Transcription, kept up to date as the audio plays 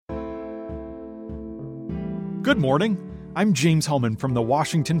Good morning. I'm James Hellman from The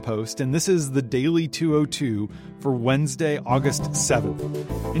Washington Post, and this is the Daily 202 for Wednesday, August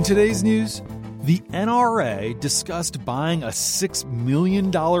 7th. In today's news, the NRA discussed buying a $6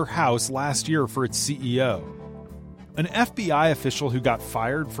 million house last year for its CEO. An FBI official who got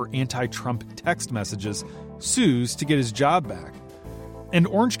fired for anti-Trump text messages sues to get his job back. And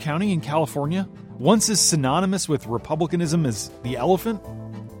Orange County in California, once as synonymous with republicanism as the elephant,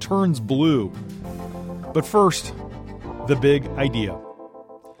 turns blue. But first, the big idea.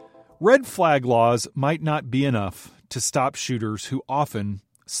 Red flag laws might not be enough to stop shooters who often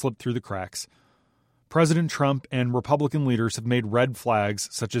slip through the cracks. President Trump and Republican leaders have made red flags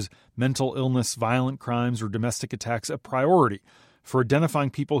such as mental illness, violent crimes, or domestic attacks a priority for identifying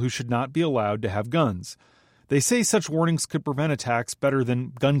people who should not be allowed to have guns. They say such warnings could prevent attacks better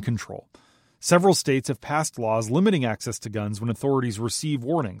than gun control. Several states have passed laws limiting access to guns when authorities receive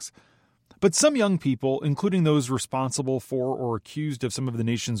warnings. But some young people, including those responsible for or accused of some of the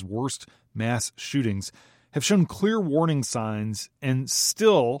nation's worst mass shootings, have shown clear warning signs and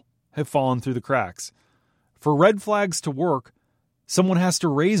still have fallen through the cracks. For red flags to work, someone has to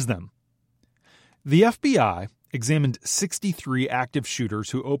raise them. The FBI examined 63 active shooters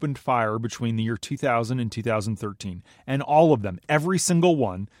who opened fire between the year 2000 and 2013, and all of them, every single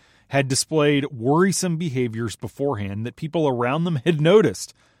one, had displayed worrisome behaviors beforehand that people around them had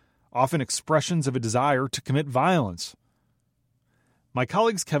noticed, often expressions of a desire to commit violence. My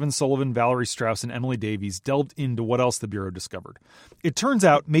colleagues Kevin Sullivan, Valerie Strauss, and Emily Davies delved into what else the Bureau discovered. It turns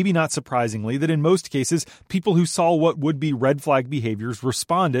out, maybe not surprisingly, that in most cases, people who saw what would be red flag behaviors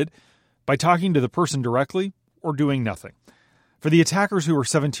responded by talking to the person directly or doing nothing. For the attackers who were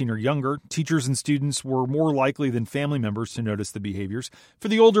 17 or younger, teachers and students were more likely than family members to notice the behaviors. For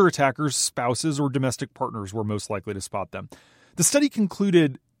the older attackers, spouses or domestic partners were most likely to spot them. The study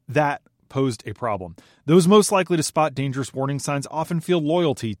concluded that posed a problem. Those most likely to spot dangerous warning signs often feel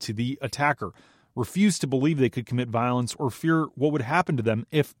loyalty to the attacker, refuse to believe they could commit violence, or fear what would happen to them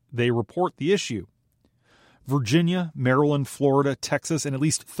if they report the issue. Virginia, Maryland, Florida, Texas, and at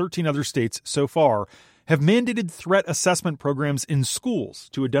least 13 other states so far have mandated threat assessment programs in schools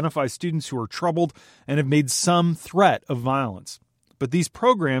to identify students who are troubled and have made some threat of violence. But these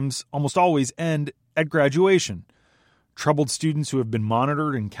programs almost always end at graduation. Troubled students who have been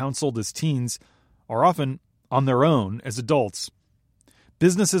monitored and counseled as teens are often on their own as adults.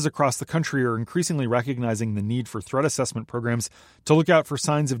 Businesses across the country are increasingly recognizing the need for threat assessment programs to look out for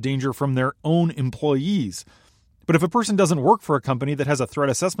signs of danger from their own employees. But if a person doesn't work for a company that has a threat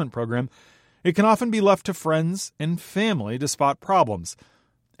assessment program, it can often be left to friends and family to spot problems.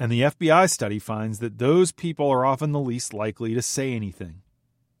 And the FBI study finds that those people are often the least likely to say anything.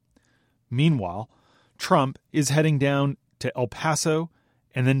 Meanwhile, Trump is heading down to El Paso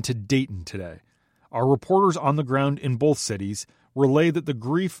and then to Dayton today. Our reporters on the ground in both cities relay that the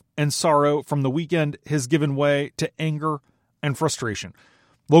grief and sorrow from the weekend has given way to anger and frustration.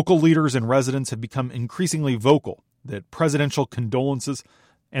 Local leaders and residents have become increasingly vocal that presidential condolences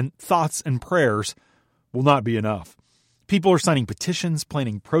and thoughts and prayers will not be enough. People are signing petitions,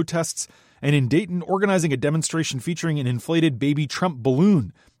 planning protests, and in Dayton organizing a demonstration featuring an inflated baby Trump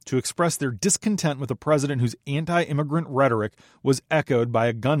balloon to express their discontent with a president whose anti-immigrant rhetoric was echoed by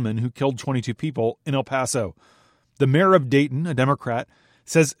a gunman who killed 22 people in El Paso. The mayor of Dayton, a Democrat,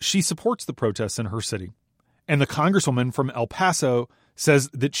 says she supports the protests in her city. And the congresswoman from El Paso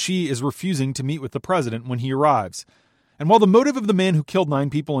says that she is refusing to meet with the president when he arrives. And while the motive of the man who killed 9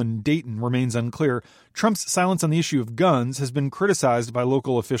 people in Dayton remains unclear, Trump's silence on the issue of guns has been criticized by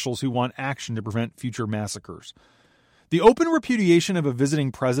local officials who want action to prevent future massacres. The open repudiation of a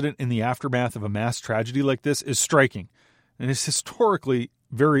visiting president in the aftermath of a mass tragedy like this is striking, and is historically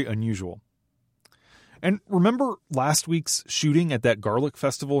very unusual. And remember last week's shooting at that garlic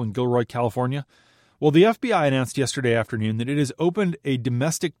festival in Gilroy, California? Well, the FBI announced yesterday afternoon that it has opened a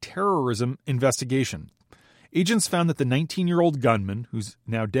domestic terrorism investigation. Agents found that the 19-year-old gunman, who's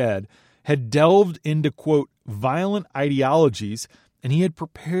now dead, had delved into, quote, violent ideologies, and he had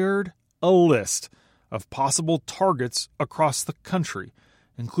prepared a list of possible targets across the country,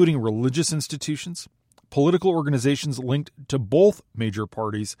 including religious institutions, political organizations linked to both major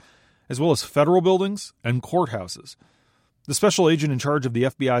parties, as well as federal buildings and courthouses. The special agent in charge of the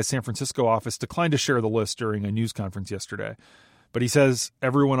FBI's San Francisco office declined to share the list during a news conference yesterday, but he says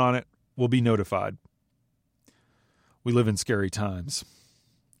everyone on it will be notified. We live in scary times.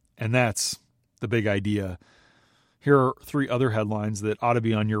 And that's the big idea. Here are 3 other headlines that ought to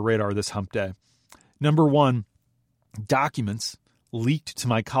be on your radar this hump day. Number 1, documents leaked to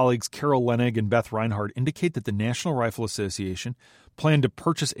my colleagues Carol Lenig and Beth Reinhardt indicate that the National Rifle Association planned to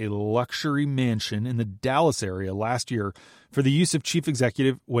purchase a luxury mansion in the Dallas area last year for the use of chief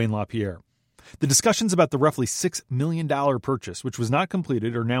executive Wayne LaPierre. The discussions about the roughly $6 million purchase, which was not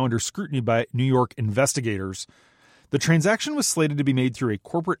completed, are now under scrutiny by New York investigators. The transaction was slated to be made through a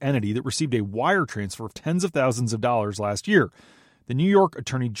corporate entity that received a wire transfer of tens of thousands of dollars last year. The New York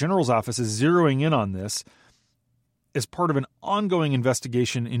Attorney General's office is zeroing in on this as part of an ongoing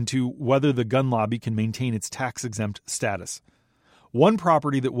investigation into whether the gun lobby can maintain its tax-exempt status. One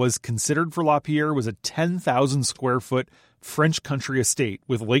property that was considered for LaPierre was a 10,000-square-foot French country estate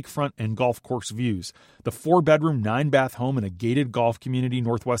with lakefront and golf course views. The 4-bedroom, 9-bath home in a gated golf community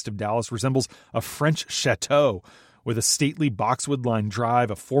northwest of Dallas resembles a French chateau with a stately boxwood-lined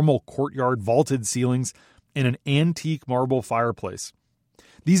drive, a formal courtyard, vaulted ceilings, and an antique marble fireplace.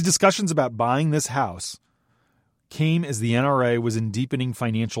 These discussions about buying this house came as the NRA was in deepening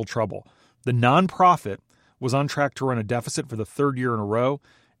financial trouble. The nonprofit was on track to run a deficit for the third year in a row.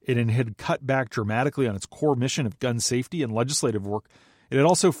 It had cut back dramatically on its core mission of gun safety and legislative work. It had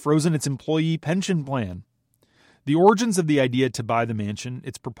also frozen its employee pension plan. The origins of the idea to buy the mansion,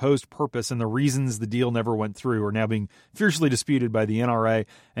 its proposed purpose, and the reasons the deal never went through are now being fiercely disputed by the NRA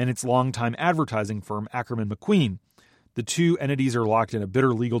and its longtime advertising firm, Ackerman McQueen. The two entities are locked in a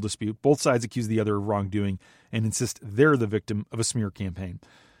bitter legal dispute. Both sides accuse the other of wrongdoing and insist they're the victim of a smear campaign.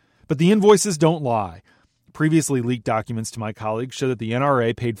 But the invoices don't lie. Previously leaked documents to my colleagues show that the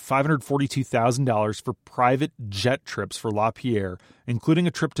NRA paid $542,000 for private jet trips for LaPierre, including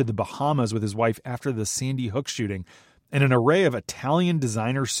a trip to the Bahamas with his wife after the Sandy Hook shooting, and an array of Italian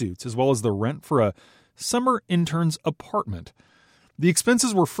designer suits, as well as the rent for a summer intern's apartment. The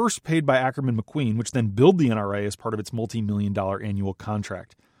expenses were first paid by Ackerman McQueen, which then billed the NRA as part of its multi-million-dollar annual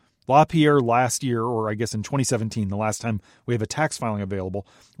contract. LaPierre last year, or I guess in 2017, the last time we have a tax filing available,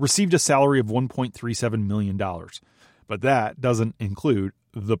 received a salary of $1.37 million. But that doesn't include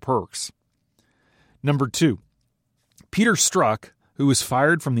the perks. Number 2, Peter Strzok, who was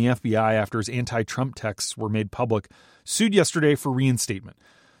fired from the FBI after his anti-Trump texts were made public, sued yesterday for reinstatement.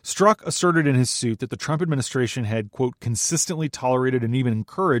 Strzok asserted in his suit that the Trump administration had, quote, consistently tolerated and even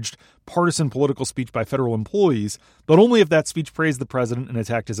encouraged partisan political speech by federal employees, but only if that speech praised the president and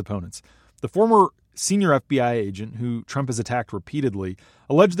attacked his opponents. The former senior FBI agent, who Trump has attacked repeatedly,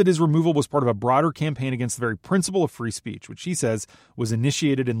 alleged that his removal was part of a broader campaign against the very principle of free speech, which he says was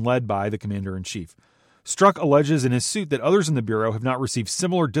initiated and led by the commander-in-chief. Strzok alleges in his suit that others in the Bureau have not received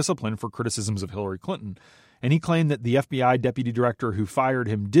similar discipline for criticisms of Hillary Clinton, and he claimed that the FBI deputy director who fired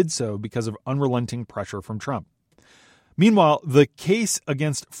him did so because of unrelenting pressure from Trump. Meanwhile, the case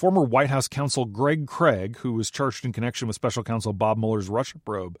against former White House counsel Greg Craig, who was charged in connection with special counsel Bob Mueller's Russia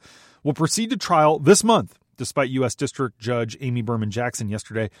probe, will proceed to trial this month, despite U.S. District Judge Amy Berman Jackson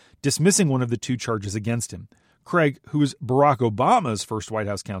yesterday dismissing one of the two charges against him. Craig, who was Barack Obama's first White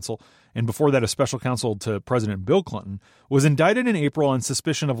House counsel, and before that a special counsel to President Bill Clinton, was indicted in April on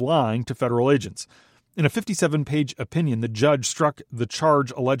suspicion of lying to federal agents. In a 57-page opinion, the judge struck the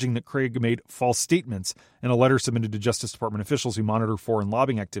charge alleging that Craig made false statements in a letter submitted to Justice Department officials who monitor foreign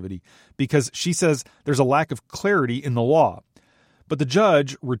lobbying activity because she says there's a lack of clarity in the law. But the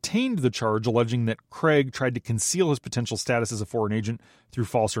judge retained the charge alleging that Craig tried to conceal his potential status as a foreign agent through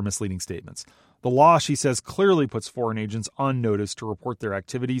false or misleading statements. The law, she says, clearly puts foreign agents on notice to report their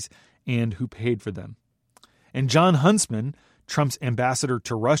activities and who paid for them. And John Huntsman, Trump's ambassador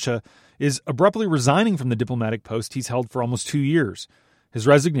to Russia, is abruptly resigning from the diplomatic post he's held for almost 2 years. His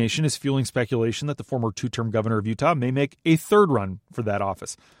resignation is fueling speculation that the former two-term governor of Utah may make a third run for that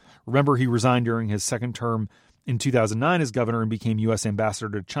office. Remember, he resigned during his second term in 2009 as governor and became U.S. ambassador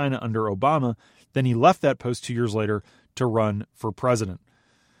to China under Obama. Then he left that post 2 years later to run for president.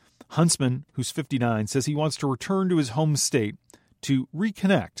 Huntsman, who's 59, says he wants to return to his home state to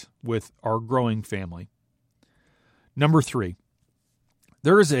reconnect with our growing family. Number 3.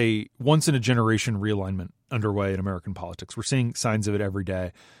 There is a once-in-a-generation realignment underway in American politics. We're seeing signs of it every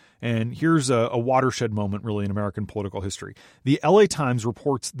day. And here's a watershed moment, really, in American political history. The LA Times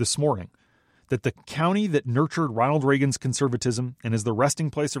reports this morning that the county that nurtured Ronald Reagan's conservatism and is the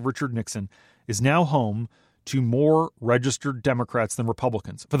resting place of Richard Nixon is now home to more registered Democrats than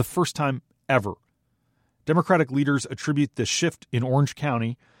Republicans for the first time ever. Democratic leaders attribute the shift in Orange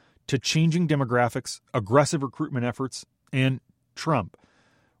County to changing demographics, aggressive recruitment efforts, and Trump.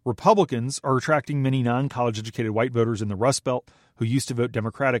 Republicans are attracting many non-college educated white voters in the Rust Belt who used to vote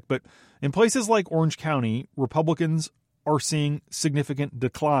Democratic, but in places like Orange County, Republicans are seeing significant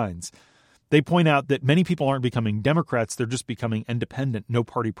declines. They point out that many people aren't becoming Democrats, they're just becoming independent,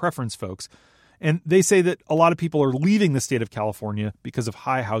 no-party preference folks. And they say that a lot of people are leaving the state of California because of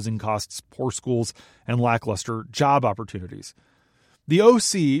high housing costs, poor schools, and lackluster job opportunities. The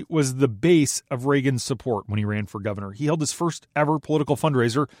OC was the base of Reagan's support when he ran for governor. He held his first ever political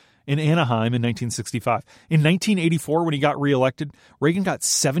fundraiser in Anaheim in 1965. In 1984, when he got reelected, Reagan got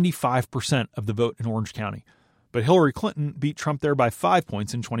 75% of the vote in Orange County. But Hillary Clinton beat Trump there by 5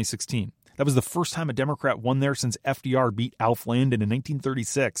 points in 2016. That was the first time a Democrat won there since FDR beat Alf Landon in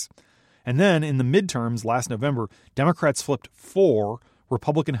 1936. And then in the midterms last November, Democrats flipped 4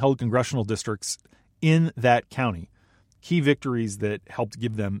 Republican-held congressional districts in that county. Key victories that helped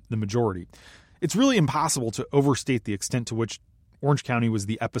give them the majority. It's really impossible to overstate the extent to which Orange County was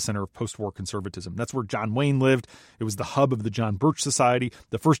the epicenter of post-war conservatism. That's where John Wayne lived. It was the hub of the John Birch Society.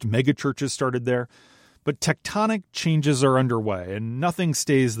 The first megachurches started there. But tectonic changes are underway, and nothing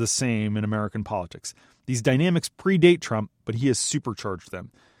stays the same in American politics. These dynamics predate Trump, but he has supercharged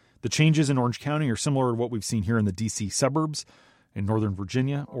them. The changes in Orange County are similar to what we've seen here in the D.C. suburbs, in Northern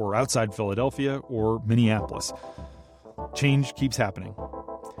Virginia, or outside Philadelphia, or Minneapolis. Change keeps happening.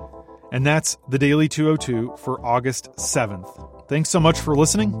 And that's the Daily 202 for August 7th. Thanks so much for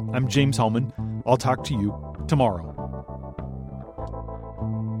listening. I'm James Hellman. I'll talk to you tomorrow.